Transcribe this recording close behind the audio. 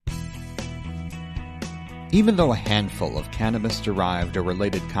Even though a handful of cannabis-derived or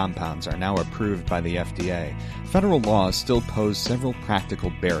related compounds are now approved by the FDA, federal laws still pose several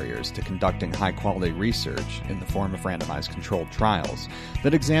practical barriers to conducting high-quality research in the form of randomized controlled trials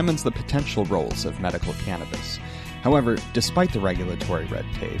that examines the potential roles of medical cannabis. However, despite the regulatory red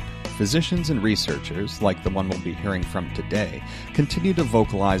tape, physicians and researchers, like the one we'll be hearing from today, continue to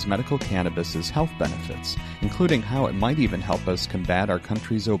vocalize medical cannabis's health benefits, including how it might even help us combat our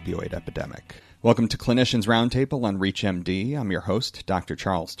country's opioid epidemic. Welcome to Clinicians Roundtable on ReachMD. I'm your host, Dr.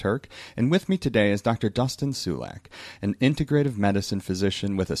 Charles Turk, and with me today is Dr. Dustin Sulak, an integrative medicine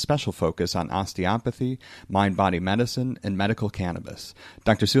physician with a special focus on osteopathy, mind-body medicine, and medical cannabis.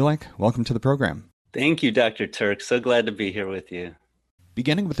 Dr. Sulak, welcome to the program. Thank you, Dr. Turk. So glad to be here with you.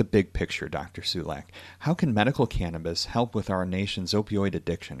 Beginning with the big picture, Dr. Sulak, how can medical cannabis help with our nation's opioid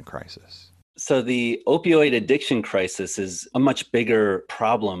addiction crisis? So the opioid addiction crisis is a much bigger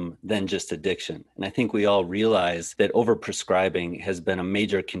problem than just addiction. And I think we all realize that overprescribing has been a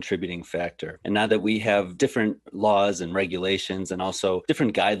major contributing factor. And now that we have different laws and regulations and also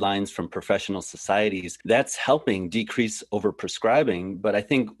different guidelines from professional societies, that's helping decrease overprescribing. But I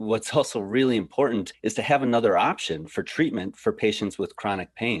think what's also really important is to have another option for treatment for patients with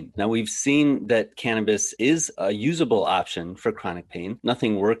chronic pain. Now, we've seen that cannabis is a usable option for chronic pain.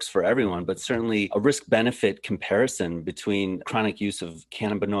 Nothing works for everyone, but certainly a risk-benefit comparison between chronic use of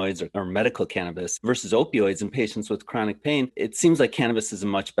cannabinoids or medical cannabis versus opioids in patients with chronic pain, it seems like cannabis is a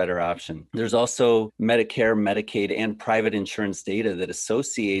much better option. There's also Medicare, Medicaid, and private insurance data that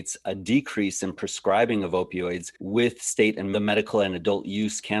associates a decrease in prescribing of opioids with state and the medical and adult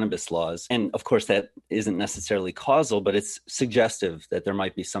use cannabis laws. And of course, that isn't necessarily causal, but it's suggestive that there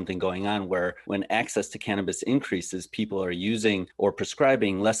might be something going on where when access to cannabis increases, people are using or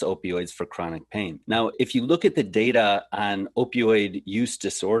prescribing less opioids for chronic pain. Now, if you look at the data on opioid use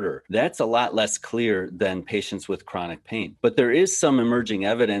disorder, that's a lot less clear than patients with chronic pain. But there is some emerging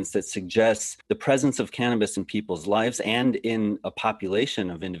evidence that suggests the presence of cannabis in people's lives and in a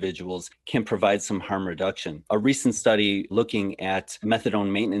population of individuals can provide some harm reduction. A recent study looking at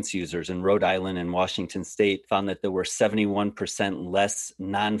methadone maintenance users in Rhode Island and Washington State found that there were 71% less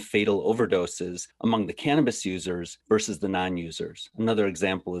non-fatal overdoses among the cannabis users versus the non-users. Another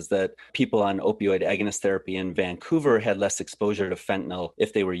example is that people on opioid agonist therapy in Vancouver had less exposure to fentanyl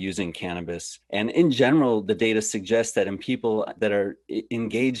if they were using cannabis. And in general, the data suggests that in people that are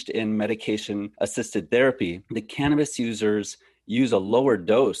engaged in medication-assisted therapy, the cannabis users use a lower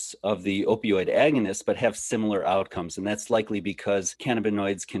dose of the opioid agonist, but have similar outcomes. And that's likely because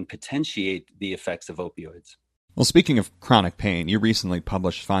cannabinoids can potentiate the effects of opioids. Well, speaking of chronic pain, you recently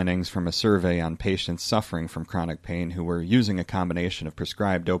published findings from a survey on patients suffering from chronic pain who were using a combination of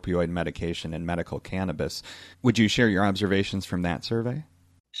prescribed opioid medication and medical cannabis. Would you share your observations from that survey?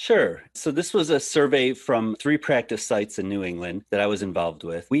 Sure. So this was a survey from 3 practice sites in New England that I was involved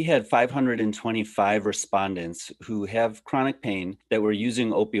with. We had 525 respondents who have chronic pain that were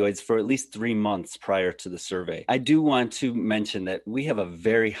using opioids for at least 3 months prior to the survey. I do want to mention that we have a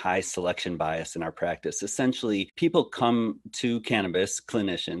very high selection bias in our practice. Essentially, people come to cannabis,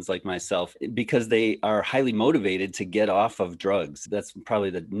 clinicians like myself, because they are highly motivated to get off of drugs. That's probably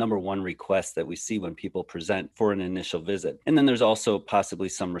the number one request that we see when people present for an initial visit. And then there's also possibly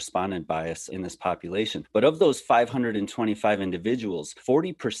some respondent bias in this population. But of those 525 individuals,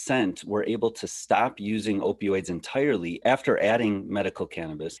 40% were able to stop using opioids entirely after adding medical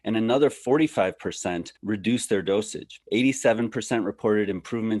cannabis, and another 45% reduced their dosage. 87% reported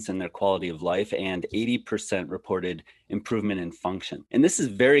improvements in their quality of life, and 80% reported improvement in function. And this is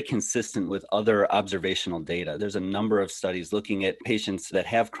very consistent with other observational data. There's a number of studies looking at patients that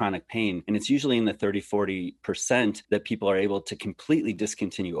have chronic pain, and it's usually in the 30-40% that people are able to completely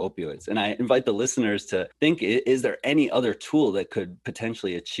discontinue opioids. And I invite the listeners to think, is there any other tool that could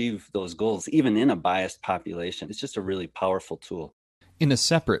potentially achieve those goals, even in a biased population? It's just a really powerful tool. In a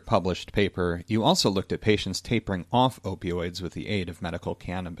separate published paper, you also looked at patients tapering off opioids with the aid of medical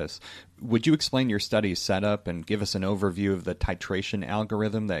cannabis. Would you explain your study's setup and give us an overview of the titration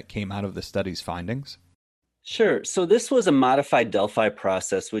algorithm that came out of the study's findings? Sure. So this was a modified Delphi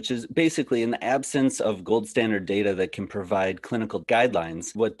process, which is basically in the absence of gold standard data that can provide clinical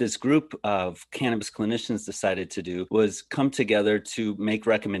guidelines. What this group of cannabis clinicians decided to do was come together to make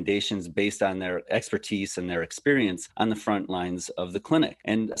recommendations based on their expertise and their experience on the front lines of the clinic.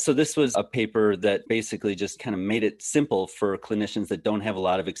 And so this was a paper that basically just kind of made it simple for clinicians that don't have a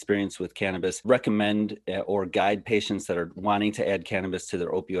lot of experience with cannabis, recommend or guide patients that are wanting to add cannabis to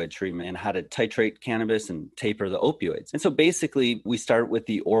their opioid treatment and how to titrate cannabis and taper the opioids. And so basically, we start with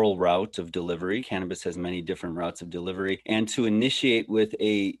the oral route of delivery. Cannabis has many different routes of delivery. And to initiate with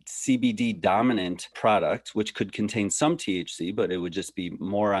a CBD dominant product, which could contain some THC, but it would just be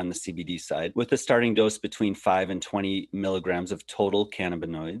more on the CBD side, with a starting dose between 5 and 20 milligrams of total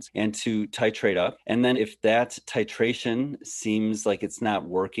cannabinoids, and to titrate up. And then if that titration seems like it's not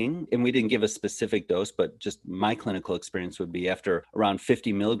working, and we didn't give a specific dose, but just my clinical experience would be after around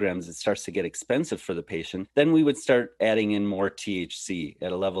 50 milligrams, it starts to get expensive for the patient, then we would start adding in more THC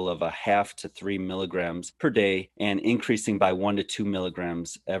at a level of 0.5 to 3 milligrams per day and increasing by 1 to 2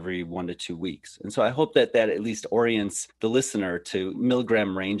 milligrams every 1 to 2 weeks. And so I hope that at least orients the listener to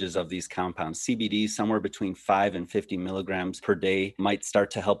milligram ranges of these compounds. CBD, somewhere between 5 and 50 milligrams per day, might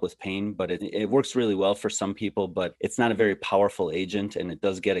start to help with pain, but it works really well for some people, but it's not a very powerful agent, and it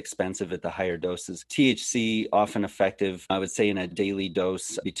does get expensive at the higher doses. THC, often effective, I would say in a daily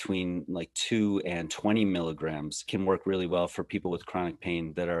dose between like 2 and 20 milligrams, can work really well for people with chronic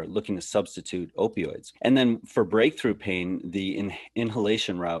pain that are looking to substitute opioids. And then for breakthrough pain, the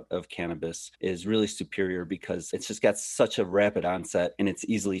inhalation route of cannabis is really superior because it's just got such a rapid onset and it's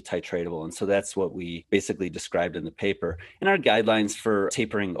easily titratable. And so that's what we basically described in the paper. And our guidelines for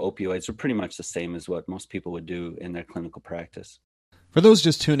tapering opioids are pretty much the same as what most people would do in their clinical practice. For those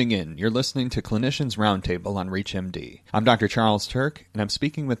just tuning in, you're listening to Clinicians Roundtable on ReachMD. I'm Dr. Charles Turk, and I'm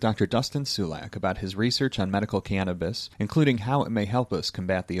speaking with Dr. Dustin Sulak about his research on medical cannabis, including how it may help us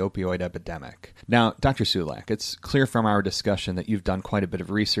combat the opioid epidemic. Now, Dr. Sulak, it's clear from our discussion that you've done quite a bit of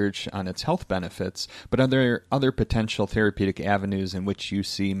research on its health benefits, but are there other potential therapeutic avenues in which you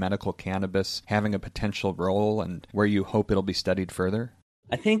see medical cannabis having a potential role and where you hope it'll be studied further?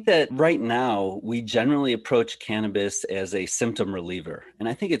 I think that right now we generally approach cannabis as a symptom reliever, and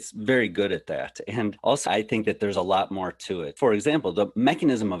I think it's very good at that. And also, I think that there's a lot more to it. For example, the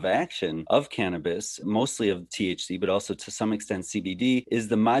mechanism of action of cannabis, mostly of THC, but also to some extent CBD, is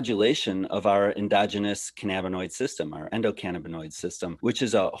the modulation of our endogenous cannabinoid system, our endocannabinoid system, which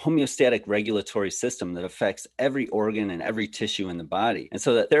is a homeostatic regulatory system that affects every organ and every tissue in the body. And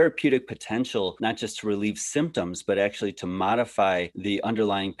so that therapeutic potential, not just to relieve symptoms, but actually to modify the underlying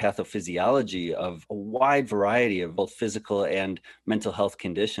pathophysiology of a wide variety of both physical and mental health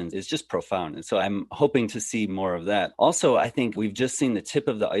conditions, is just profound. And so I'm hoping to see more of that. Also, I think we've just seen the tip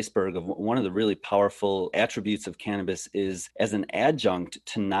of the iceberg of one of the really powerful attributes of cannabis is as an adjunct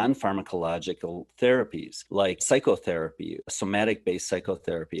to non-pharmacological therapies like psychotherapy, somatic-based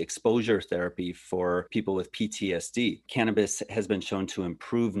psychotherapy, exposure therapy for people with PTSD. Cannabis has been shown to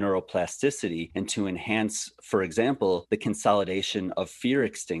improve neuroplasticity and to enhance, for example, the consolidation of fear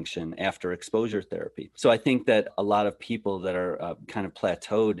extinction after exposure therapy. So I think that a lot of people that are kind of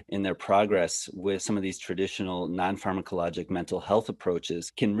plateaued in their progress with some of these traditional non-pharmacologic mental health approaches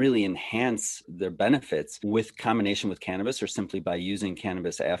can really enhance their benefits with combination with cannabis or simply by using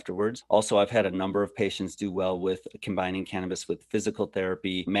cannabis afterwards. Also, I've had a number of patients do well with combining cannabis with physical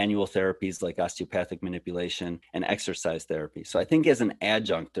therapy, manual therapies like osteopathic manipulation, and exercise therapy. So I think as an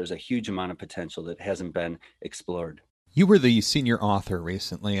adjunct, there's a huge amount of potential that hasn't been explored. You were the senior author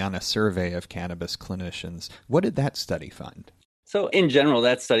recently on a survey of cannabis clinicians. What did that study find? So in general,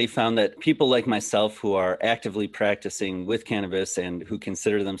 that study found that people like myself who are actively practicing with cannabis and who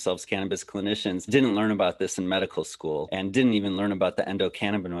consider themselves cannabis clinicians didn't learn about this in medical school and didn't even learn about the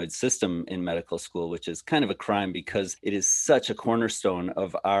endocannabinoid system in medical school, which is kind of a crime because it is such a cornerstone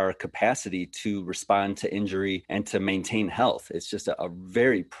of our capacity to respond to injury and to maintain health. It's just a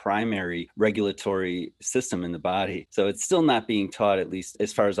very primary regulatory system in the body. So it's still not being taught, at least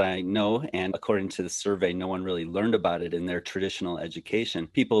as far as I know. And according to the survey, no one really learned about it in their traditional education.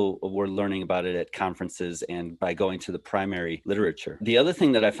 People were learning about it at conferences and by going to the primary literature. The other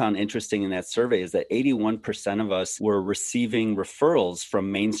thing that I found interesting in that survey is that 81% of us were receiving referrals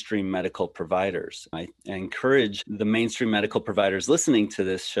from mainstream medical providers. I encourage the mainstream medical providers listening to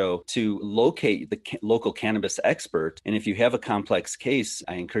this show to locate the local cannabis expert. And if you have a complex case,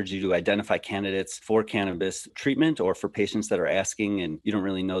 I encourage you to identify candidates for cannabis treatment or for patients that are asking and you don't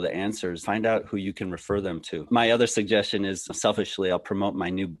really know the answers. Find out who you can refer them to. My other suggestion is selfishly, I'll promote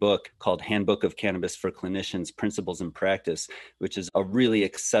my new book called Handbook of Cannabis for Clinicians, Principles and Practice, which is a really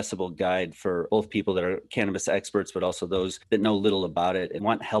accessible guide for both people that are cannabis experts, but also those that know little about it and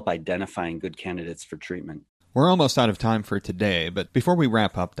want help identifying good candidates for treatment. We're almost out of time for today, but before we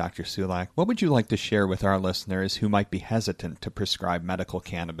wrap up, Dr. Sulak, what would you like to share with our listeners who might be hesitant to prescribe medical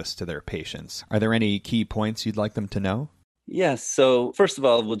cannabis to their patients? Are there any key points you'd like them to know? Yes. So first of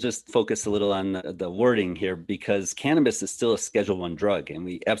all, we'll just focus a little on the wording here, because cannabis is still a Schedule I drug and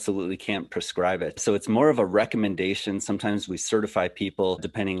we absolutely can't prescribe it. So it's more of a recommendation. Sometimes we certify people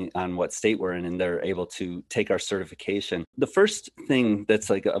depending on what state we're in, and they're able to take our certification. The first thing that's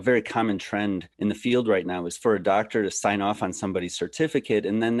like a very common trend in the field right now is for a doctor to sign off on somebody's certificate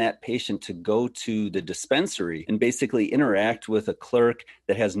and then that patient to go to the dispensary and basically interact with a clerk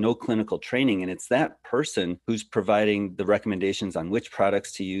that has no clinical training. And it's that person who's providing the recommendations on which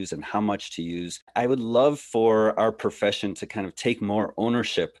products to use and how much to use. I would love for our profession to kind of take more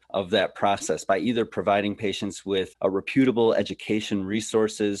ownership of that process by either providing patients with a reputable education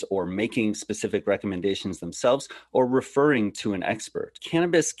resources or making specific recommendations themselves or referring to an expert.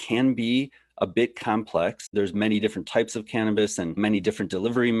 Cannabis can be a bit complex. There's many different types of cannabis and many different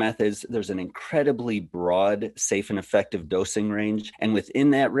delivery methods. There's an incredibly broad, safe and effective dosing range. And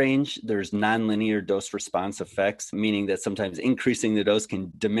within that range, there's nonlinear dose response effects, meaning that sometimes increasing the dose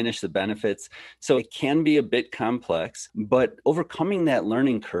can diminish the benefits. So it can be a bit complex, but overcoming that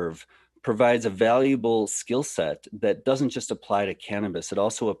learning curve provides a valuable skill set that doesn't just apply to cannabis. It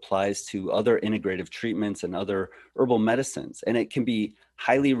also applies to other integrative treatments and other herbal medicines. And it can be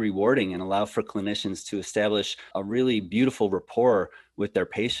highly rewarding and allow for clinicians to establish a really beautiful rapport with their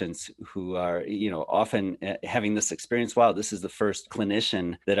patients who are, often having this experience. Wow, this is the first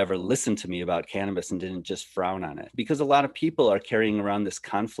clinician that ever listened to me about cannabis and didn't just frown on it. Because a lot of people are carrying around this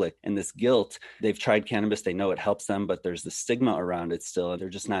conflict and this guilt. They've tried cannabis, they know it helps them, but there's the stigma around it still, and they're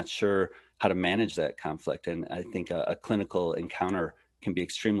just not sure how to manage that conflict. And I think a clinical encounter can be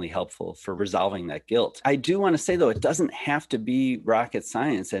extremely helpful for resolving that guilt. I do want to say, though, it doesn't have to be rocket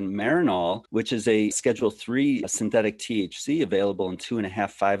science. And Marinol, which is a Schedule III synthetic THC available in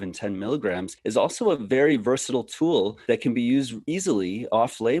 2.5, 5, and 10 milligrams, is also a very versatile tool that can be used easily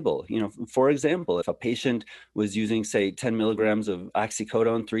off-label. For example, if a patient was using, say, 10 milligrams of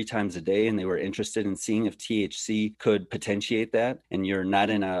oxycodone 3 times a day and they were interested in seeing if THC could potentiate that, and you're not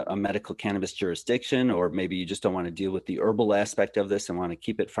in a medical cannabis jurisdiction, or maybe you just don't want to deal with the herbal aspect of this and want to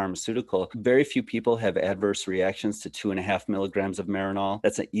keep it pharmaceutical, very few people have adverse reactions to 2.5 milligrams of Marinol.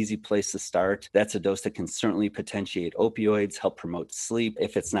 That's an easy place to start. That's a dose that can certainly potentiate opioids, help promote sleep.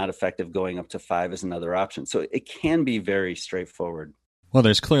 If it's not effective, going up to 5 is another option. So it can be very straightforward. Well,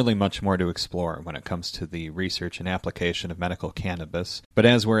 there's clearly much more to explore when it comes to the research and application of medical cannabis. But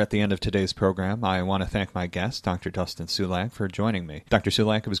as we're at the end of today's program, I want to thank my guest, Dr. Dustin Sulak, for joining me. Dr.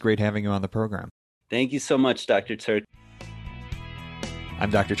 Sulak, it was great having you on the program. Thank you so much, Dr. Turk. I'm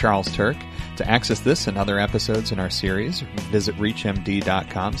Dr. Charles Turk. To access this and other episodes in our series, visit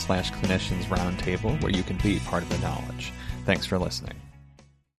reachmd.com/clinicians roundtable, where you can be part of the knowledge. Thanks for listening.